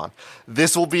Digimon.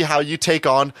 This will be how you take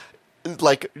on,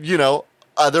 like, you know,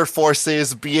 other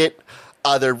forces, be it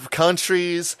other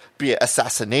countries, be it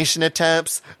assassination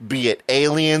attempts, be it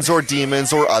aliens or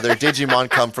demons or other Digimon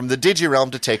come from the Digirealm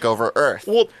to take over Earth.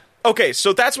 Well, okay,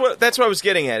 so that's what I was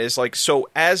getting at. Is like, so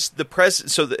as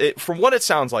the from what it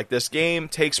sounds like, this game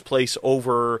takes place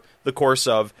over the course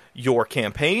of your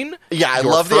campaign. Yeah, I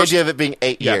love the idea of it being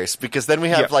 8 years, because then we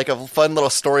have like a fun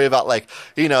little story about, like,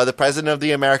 you know, the president of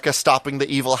the America stopping the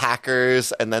evil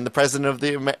hackers, and then the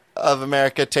president of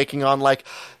America taking on, like,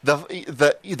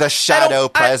 the shadow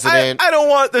president. I don't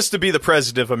want this to be the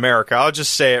president of America. I'll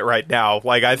just say it right now.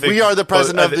 Like, I think we are the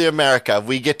president of the America.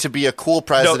 We get to be a cool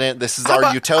president. This is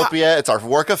our utopia. It's our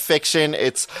work of fiction.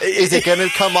 Is it going to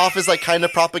come off as, like, kind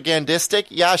of propagandistic?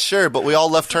 Yeah, sure, but we all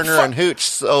love Turner and Hooch,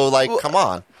 so, like, come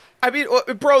on. I mean,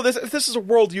 bro, if this is a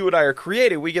world you and I are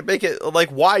creating, we can make it, like,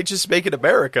 why just make it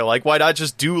America? Like, why not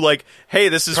just do, like, hey,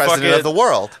 this is president of the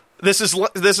world. This is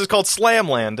called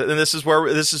Slamland, and this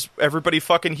is everybody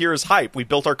fucking here is hype. We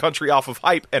built our country off of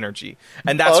hype energy,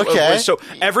 and that's okay. So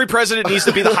every president needs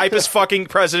to be the hypest fucking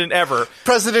president ever.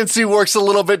 Presidency works a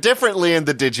little bit differently in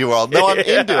the Digiworld. No, I'm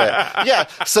into it. Yeah,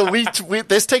 so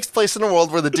this takes place in a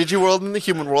world where the Digiworld and the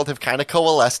human world have kind of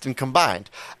coalesced and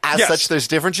combined. As such, there's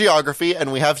different geography,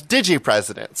 and we have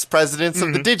Digi-presidents, presidents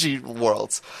of the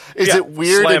Digi-worlds. Is it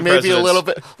weird and maybe a little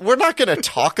bit... We're not going to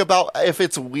talk about if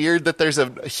it's weird that there's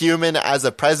a human as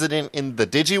a president in the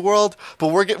Digi world, but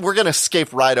we're going to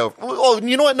skip right over. Oh,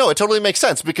 you know what? No, it totally makes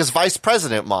sense, because Vice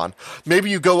President Mon. Maybe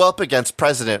you go up against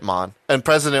President Mon, and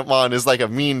President Mon is like a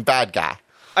mean bad guy.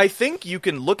 I think you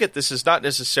can look at this as not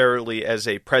necessarily as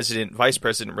a president-vice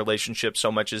president relationship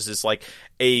so much as it's like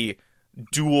a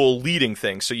dual leading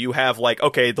thing. So you have, like,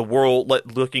 okay, the world,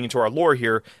 looking into our lore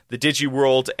here, the Digi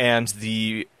world and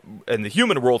the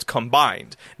human world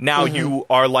combined. Now you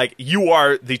are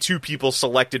the two people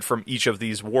selected from each of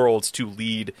these worlds to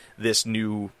lead this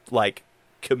new, like,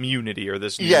 community or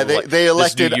this new, they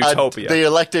elected this new utopia. They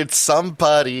elected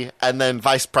somebody and then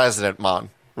Vice President Mon,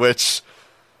 which...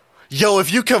 Yo,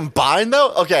 if you combine,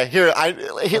 though... Okay, here, I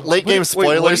hit late game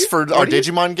spoilers for our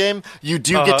Digimon game. You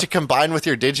do get to combine with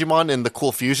your Digimon in the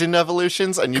cool fusion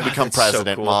evolutions, and you become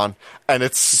President Mon. And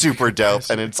it's super dope,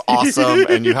 and it's awesome,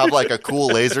 and you have, like, a cool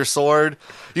laser sword.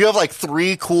 You have, like,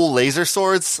 3 cool laser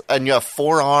swords, and you have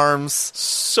 4 arms.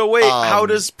 So wait, how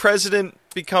does President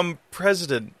become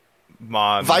President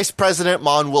Mon? Vice President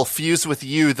Mon will fuse with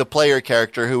you, the player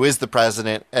character, who is the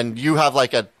president, and you have,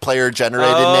 like, a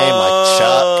player-generated name, like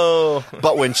Chuck.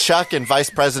 But when Chuck and Vice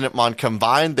President Mon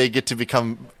combine, they get to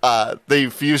become, they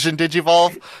fusion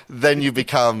digivolve, then you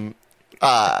become,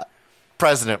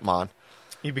 President Mon.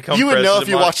 You would know if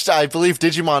you watched, I believe,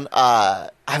 Digimon,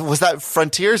 was that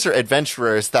Frontiers or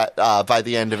Adventurers that, by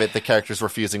the end of it, the characters were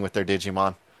fusing with their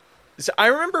Digimon? So I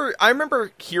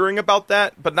remember hearing about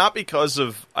that, but not because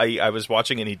of I was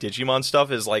watching any Digimon stuff.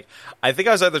 Is like, I think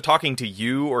I was either talking to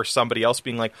you or somebody else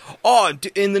being like, oh,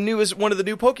 in one of the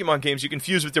new Pokemon games, you can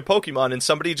fuse with your Pokemon, and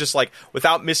somebody just, like,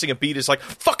 without missing a beat is like,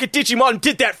 fuck it, Digimon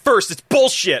did that first. It's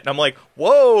bullshit. And I'm like,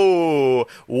 whoa,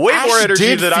 way more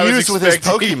energy than I was expecting. With his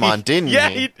Pokemon, didn't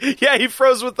he? He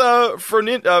froze with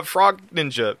Frog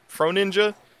Ninja,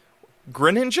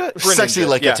 Greninja, Sexy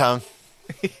like a tongue.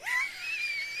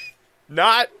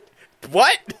 Not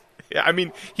what? I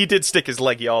mean, he did stick his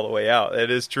leggy all the way out. It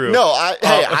is true. No,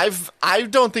 I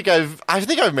don't think I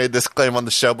think I've made this claim on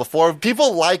the show before.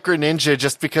 People like Greninja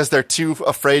just because they're too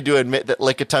afraid to admit that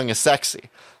Lickitung is sexy.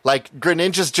 Like,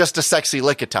 Greninja's just a sexy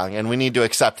Lickitung, and we need to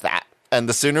accept that. And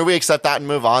the sooner we accept that and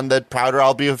move on, the prouder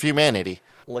I'll be of humanity.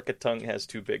 Lickitung has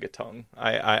too big a tongue.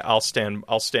 I'll stand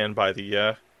by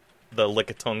the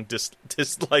Lickitung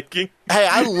disliking. Hey,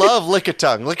 I love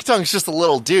Lickitung. Lickitung's just a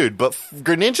little dude, but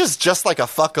Greninja's just like a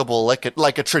fuckable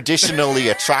like a traditionally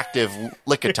attractive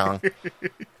Lickitung.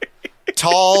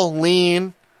 Tall,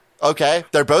 lean. Okay,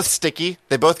 they're both sticky.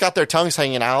 They both got their tongues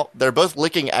hanging out. They're both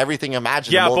licking everything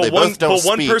imaginable. Yeah, they both don't speak.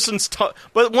 one person's tongue.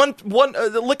 But not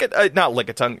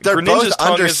Lickitung. They're Greninja's both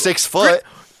under 6 foot.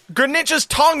 Greninja's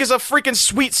tongue is a freaking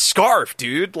sweet scarf,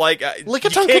 dude. Like,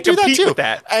 Lickitung could do that too. With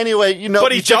that. Anyway,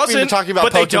 but he you took me doesn't. into talking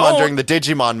about Pokemon during the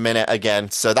Digimon minute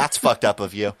again, so that's fucked up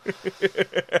of you.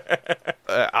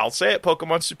 I'll say it,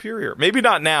 Pokemon's superior. Maybe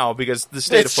not now, because the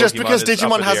state of Pokemon It's just because is Digimon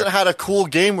up in the hasn't air. had a cool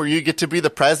game where you get to be the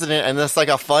president, and it's like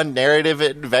a fun narrative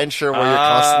adventure where you're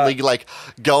constantly like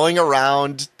going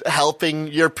around helping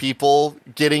your people,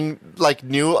 getting like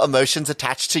new emotions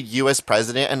attached to you as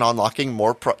president, and unlocking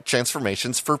more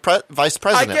transformations for vice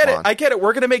president. I get it.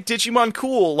 We're gonna make Digimon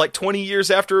cool like 20 years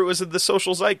after it was in the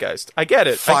social zeitgeist. I get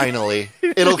it. Finally,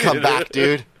 it'll come back,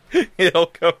 dude. It'll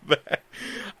come back.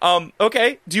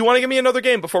 Okay. Do you want to give me another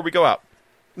game before we go out?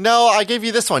 No, I gave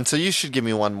you this one, so you should give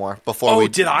me one more before we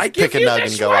did I give pick a you nug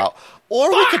this and go one? out. Or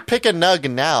we could pick a nug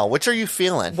now. Which are you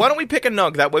feeling? Why don't we pick a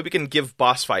nug? That way we can give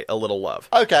Boss Fight a little love.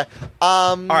 Okay.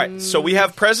 All right. So we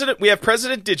have President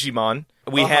Digimon.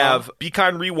 We have Be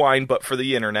Kind Rewind, but for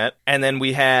the internet, and then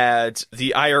we had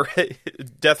the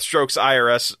Deathstroke's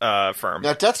IRS firm.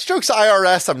 Now, Deathstroke's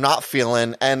IRS, I'm not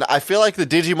feeling, and I feel like the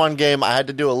Digimon game, I had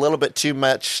to do a little bit too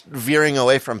much veering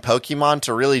away from Pokemon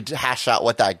to really hash out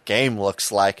what that game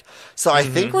looks like. So I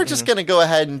think we're just going to go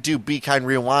ahead and do Be Kind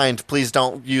Rewind. Please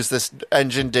don't use this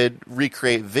engine to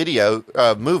recreate video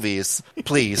movies,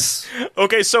 please.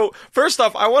 Okay, so first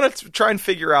off, I want to try and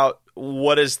figure out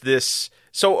what is this.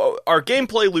 So our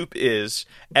gameplay loop is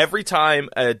every time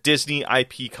a Disney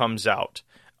IP comes out,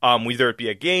 whether it be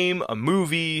a game, a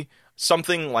movie,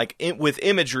 something like with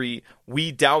imagery,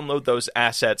 we download those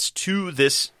assets to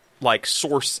this like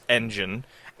source engine,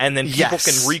 and then people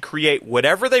can recreate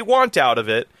whatever they want out of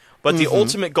it. But the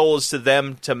ultimate goal is to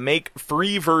them to make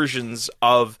free versions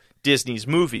of Disney's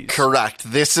movies. Correct.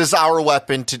 This is our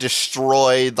weapon to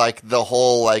destroy like the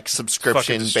whole like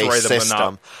subscription-based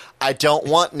system. I don't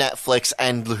want Netflix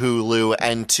and Hulu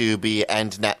and Tubi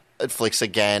and Netflix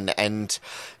again and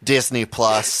Disney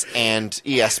Plus and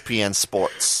ESPN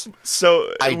Sports.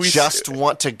 So I just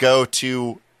want to go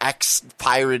to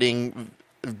pirating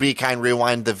Be Kind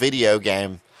Rewind the video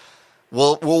game.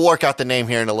 We'll work out the name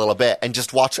here in a little bit and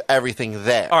just watch everything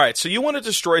there. All right, so you want to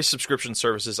destroy subscription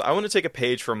services. I want to take a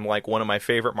page from like one of my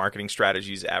favorite marketing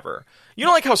strategies ever. You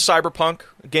know, like how Cyberpunk,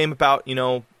 a game about,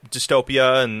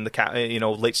 dystopia and the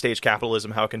late stage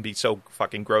capitalism, how it can be so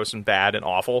fucking gross and bad and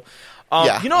awful.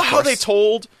 You know how they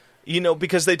told,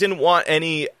 because they didn't want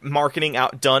any marketing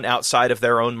done outside of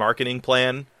their own marketing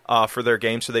plan for their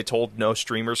game, so they told no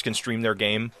streamers can stream their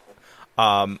game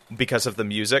because of the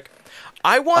music.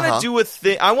 I want to do a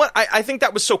thing. I think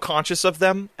that was so conscious of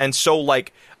them and so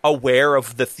like aware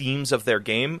of the themes of their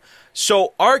game.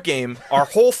 So our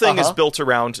whole thing is built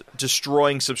around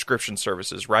destroying subscription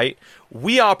services, right?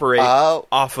 We operate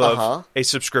off of a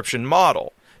subscription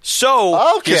model.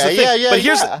 So here's the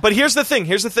thing. But here's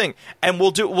the thing. And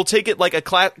we'll take it like a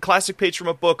classic page from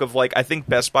a book of like, I think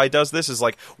Best Buy does this, is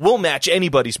like, we'll match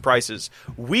anybody's prices.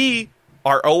 We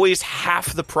are always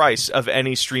half the price of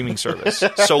any streaming service.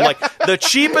 So, like, the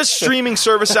cheapest streaming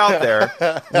service out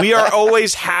there, we are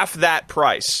always half that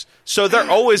price. So they're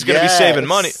always going to be saving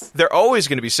money. They're always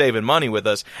going to be saving money with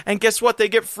us. And guess what? They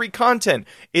get free content.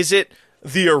 Is it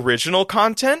the original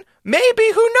content?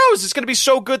 Maybe. Who knows? It's going to be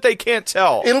so good they can't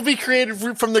tell. It'll be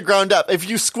created from the ground up. If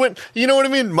you squint, you know what I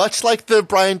mean? Much like the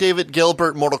Brian David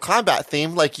Gilbert Mortal Kombat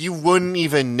theme, like, you wouldn't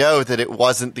even know that it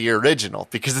wasn't the original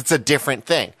because it's a different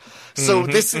thing. So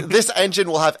this engine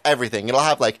will have everything. It'll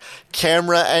have like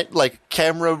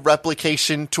camera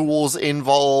replication tools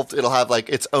involved. It'll have like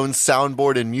its own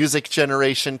soundboard and music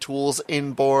generation tools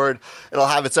inboard. It'll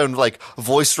have its own like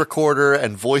voice recorder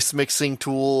and voice mixing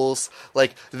tools.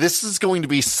 Like, this is going to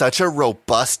be such a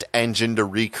robust engine to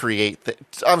recreate.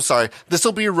 This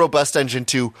will be a robust engine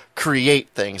to create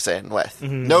things in with.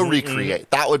 No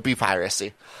recreate. That would be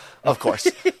piracy. Of course.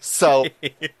 So,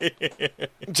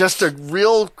 just a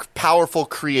real powerful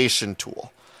creation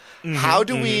tool. how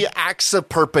do we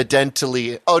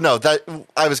axipurpidentally... Oh, no, that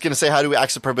I was going to say, how do we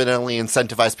axipurpidentally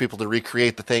incentivize people to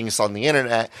recreate the things on the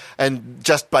internet? And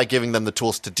just by giving them the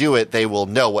tools to do it, they will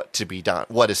know what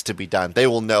is to be done. They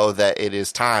will know that it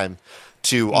is time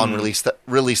to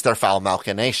release their foul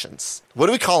machinations. What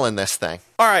are we calling this thing?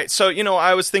 All right, so,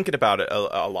 I was thinking about it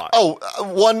a lot. Oh,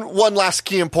 one last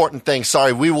key important thing.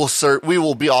 Sorry, we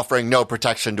will be offering no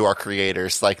protection to our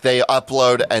creators. Like, they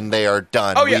upload and they are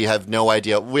done. Oh, yeah. We have no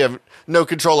idea. We have no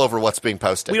control over what's being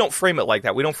posted. We don't frame it like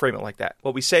that.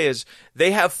 What we say is they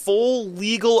have full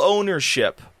legal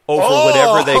ownership over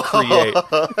whatever they create.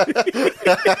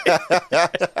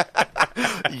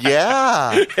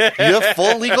 Yeah. You have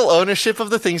full legal ownership of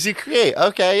the things you create.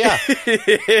 Okay, yeah.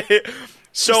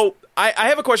 So, I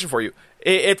have a question for you.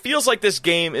 It feels like this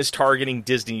game is targeting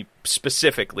Disney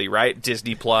specifically, right?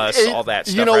 Disney Plus, all that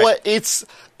stuff. You know right? what? It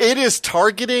is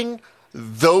targeting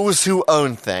those who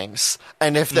own things.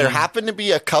 And if there happen to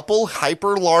be a couple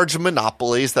hyper large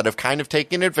monopolies that have kind of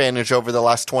taken advantage over the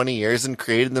last 20 years and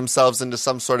created themselves into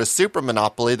some sort of super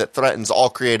monopoly that threatens all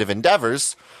creative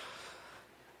endeavors,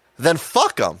 then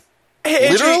fuck them.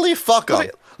 Hey, Literally, fuck them.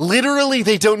 Literally,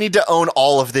 they don't need to own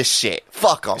all of this shit.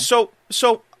 Fuck them.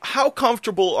 So how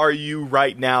comfortable are you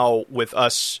right now with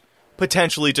us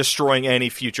potentially destroying any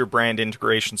future brand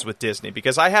integrations with Disney?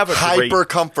 Because I have a hyper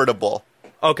comfortable.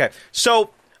 Okay, so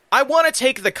I want to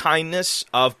take the kindness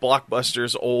of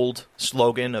Blockbuster's old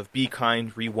slogan of "Be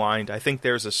kind, rewind." I think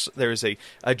there's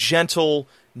a gentle,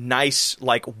 nice,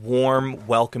 like warm,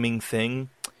 welcoming thing,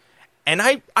 and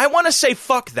I want to say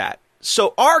fuck that.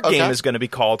 So our game is going to be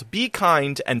called "Be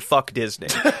Kind and Fuck Disney."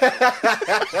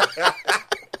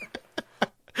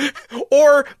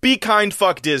 Or be kind,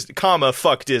 fuck Disney,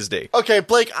 fuck Disney. Okay,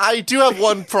 Blake, I do have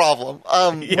one problem.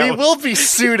 We will be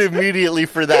sued immediately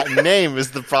for that name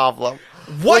is the problem.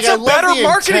 What's a better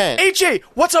marketing AJ?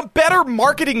 What's a better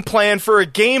marketing plan for a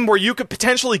game where you could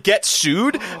potentially get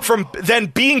sued than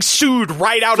being sued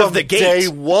right out of the gate? Day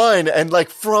one, and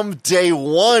from day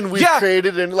one, we've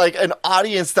created an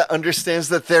audience that understands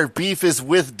that their beef is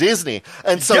with Disney,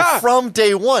 and so from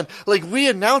day one, we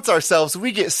announce ourselves,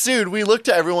 we get sued, we look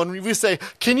to everyone, we say,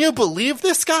 "Can you believe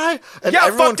this guy?" And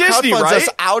everyone crowdfunds us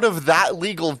out of that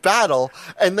legal battle,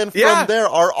 and then from there,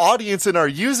 our audience and our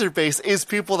user base is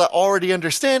people that already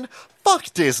understand,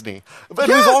 fuck Disney. But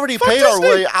we've already paid our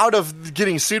way out of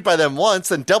getting sued by them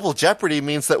once, and double jeopardy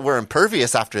means that we're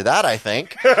impervious after that, I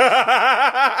think.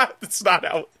 That's not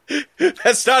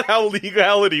how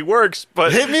legality works,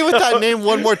 but... Hit me with that name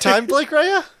one more time, Blake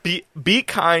Raya. Be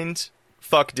kind,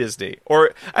 fuck Disney. Or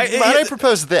might I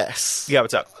propose this? Yeah,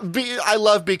 what's up? I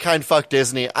love Be Kind, fuck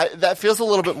Disney. That feels a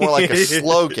little bit more like a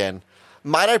slogan.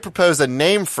 Might I propose a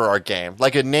name for our game?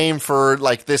 Like a name for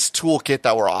this toolkit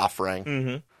that we're offering.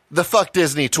 Mm-hmm. The Fuck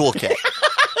Disney Toolkit.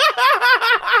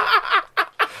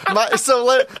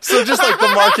 So just like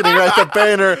the marketing, right? The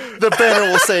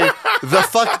banner will say, "The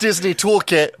Fuck Disney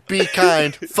Toolkit, be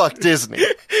kind, fuck Disney."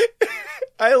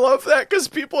 I love that because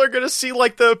people are going to see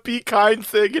the "be kind"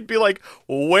 thing and be like,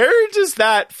 where does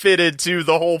that fit into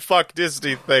the whole fuck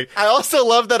Disney thing? I also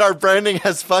love that our branding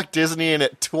has fuck Disney in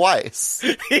it twice.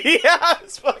 Yeah,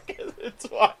 it's fucking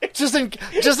twice. Just in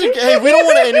hey, we don't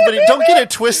want anybody, don't get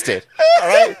it twisted. All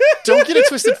right? Don't get it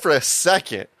twisted for a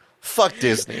second. Fuck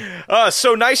Disney.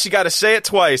 So nice you got to say it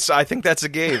twice. I think that's a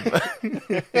game.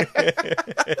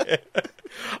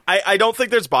 I don't think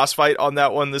there's boss fight on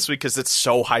that one this week because it's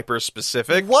so hyper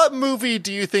specific. What movie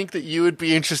do you think that you would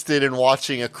be interested in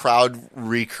watching a crowd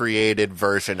recreated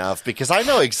version of? Because I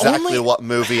know exactly what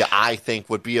movie I think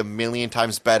would be a million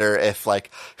times better if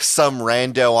some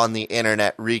rando on the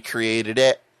internet recreated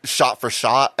it shot for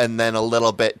shot and then a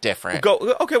little bit different.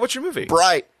 Okay, what's your movie?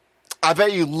 Bright. I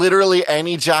bet you literally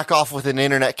any jack-off with an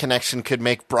internet connection could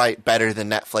make Bright better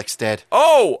than Netflix did.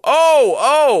 Oh,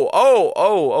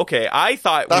 okay. I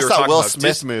thought we were talking about... That's that Will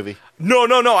Smith movie. No.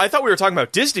 I thought we were talking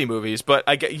about Disney movies,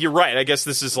 but you're right. I guess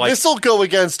this is This'll go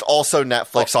against also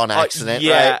Netflix on accident,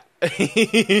 right?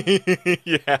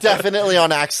 Yeah. Definitely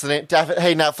on accident.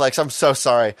 Hey, Netflix, I'm so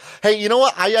sorry. Hey, you know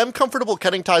what? I am comfortable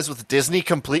cutting ties with Disney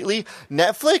completely.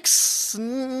 Netflix...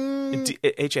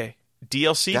 AJ,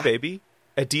 DLC, baby.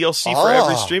 A DLC for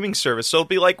every streaming service. So it'll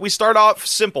be we start off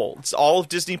simple. It's all of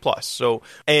Disney Plus. So,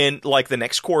 and the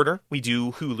next quarter, we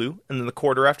do Hulu. And then the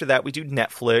quarter after that, we do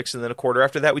Netflix. And then a quarter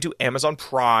after that, we do Amazon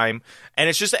Prime. And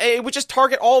it's just, we just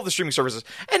target all of the streaming services.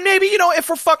 And maybe, if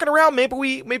we're fucking around, maybe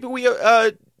we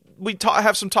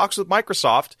have some talks with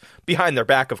Microsoft behind their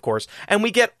back, of course, and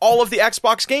we get all of the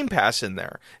Xbox Game Pass in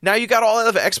there. Now you got all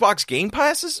of the Xbox Game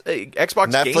Passes,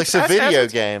 Xbox Game Pass Netflix and video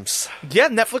games. Yeah,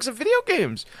 Netflix and video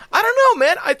games. I don't know,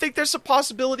 man. I think there's a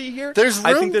possibility here. There's room.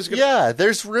 I think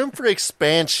there's room for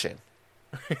expansion.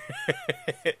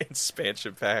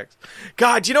 Expansion packs.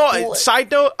 God, you know,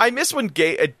 side note, I miss when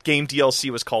game DLC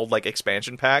was called like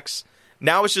expansion packs.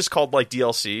 Now it's just called like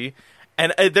DLC.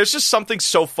 And there's just something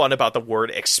so fun about the word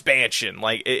expansion.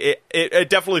 Like it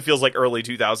definitely feels like early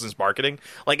 2000s marketing.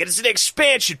 Like it's an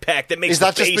expansion pack that makes. Is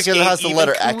that just because it has the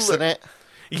letter X in it?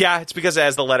 Yeah, it's because it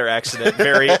has the letter X in it.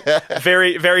 Very,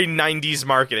 very, very 90s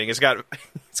marketing. It's got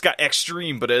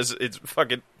extreme, but it's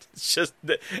fucking just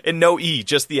and no E,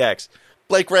 just the X.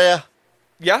 Blake Rhea.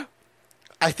 Yeah,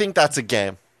 I think that's a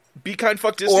game. Be kind,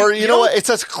 fuck Disney. Or you know what? It's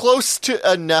as close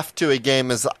to enough to a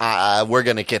game as we're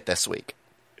gonna get this week.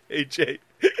 AJ,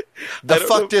 the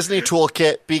fuck Disney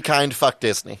toolkit. Be kind, fuck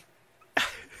Disney.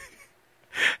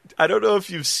 I don't know if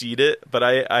you've seen it, but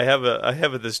I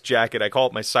have this jacket. I call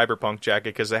it my cyberpunk jacket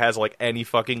because it has like any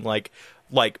fucking like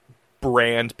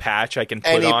brand patch I can put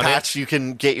any on patch it. You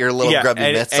can get your little grubby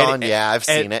mitts on. Yeah, I've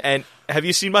seen it. And have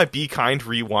you seen my Be Kind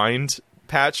Rewind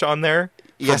patch on there?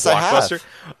 Yes, I have.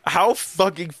 How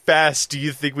fucking fast do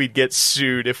you think we'd get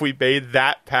sued if we made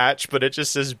that patch, but it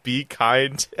just says "Be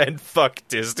kind" and "fuck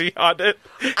Disney" on it?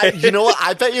 You know what?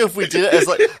 I bet you if we did it as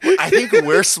like, I think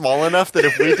we're small enough that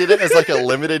if we did it as like a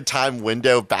limited time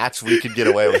window batch, we could get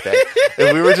away with it.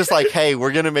 If we were just like, hey,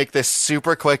 we're gonna make this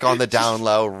super quick on the down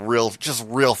low, real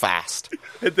fast.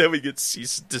 And then we get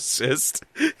cease and desist.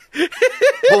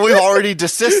 Well, we've already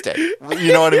desisted.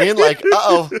 You know what I mean? Like,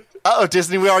 uh-oh,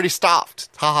 Disney, we already stopped.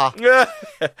 Haha.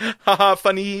 Haha,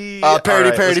 funny.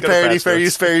 Parody, fair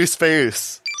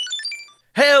use.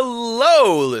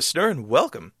 Hello, listener, and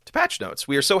welcome to Patch Notes.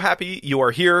 We are so happy you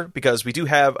are here because we do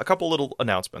have a couple little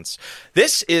announcements.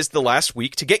 This is the last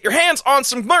week to get your hands on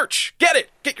some merch. Get it.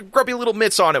 Get your grubby little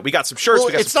mitts on it. We got some shirts. Well,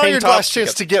 we got it's some not your tank tops, last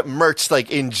chance to get merch,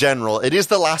 like in general. It is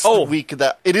the last week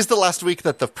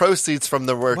that the proceeds from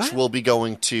the merch will be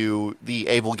going to the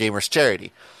Able Gamers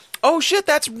charity. Oh shit,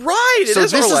 that's right. So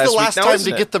this is the last time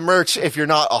to get the merch if you're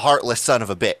not a heartless son of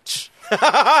a bitch.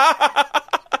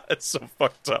 That's so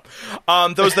fucked up.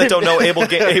 Those that don't know, Able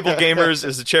Gamers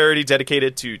is a charity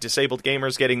dedicated to disabled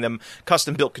gamers, getting them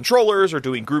custom-built controllers or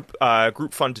doing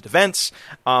group-funded events.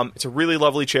 It's a really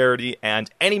lovely charity, and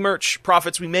any merch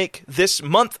profits we make this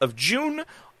month of June,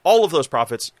 all of those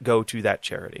profits go to that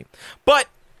charity. But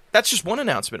that's just one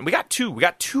announcement. We got two. We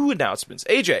got two announcements.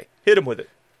 AJ, hit him with it.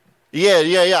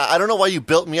 Yeah. I don't know why you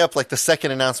built me up like the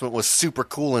second announcement was super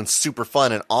cool and super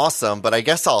fun and awesome, but I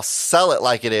guess I'll sell it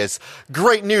like it is.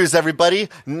 Great news, everybody.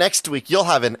 Next week, you'll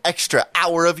have an extra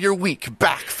hour of your week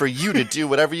back for you to do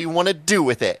whatever you want to do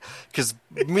with it. Because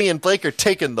me and Blake are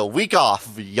taking the week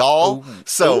off, y'all.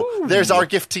 So there's our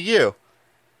gift to you.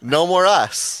 No more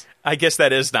us. I guess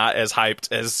that is not as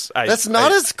hyped as That's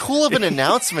not as cool of an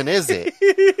announcement, is it?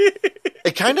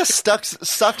 It kind of sucks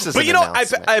as but an you know,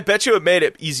 announcement. I bet you it made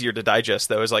it easier to digest,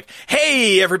 though. It's like,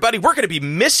 hey, everybody, we're going to be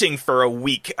missing for a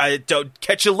week. Don't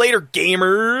catch you later,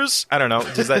 gamers. I don't know.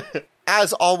 Does that...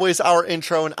 As always, our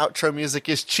intro and outro music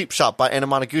is Cheap Shot by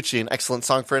Anamanaguchi, an excellent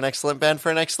song for an excellent band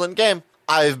for an excellent game.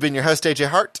 I've been your host, AJ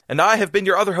Hart. And I have been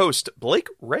your other host, Blake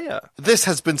Rhea. This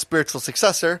has been Spiritual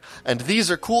Successor, and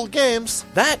these are cool games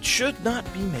that should not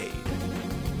be made.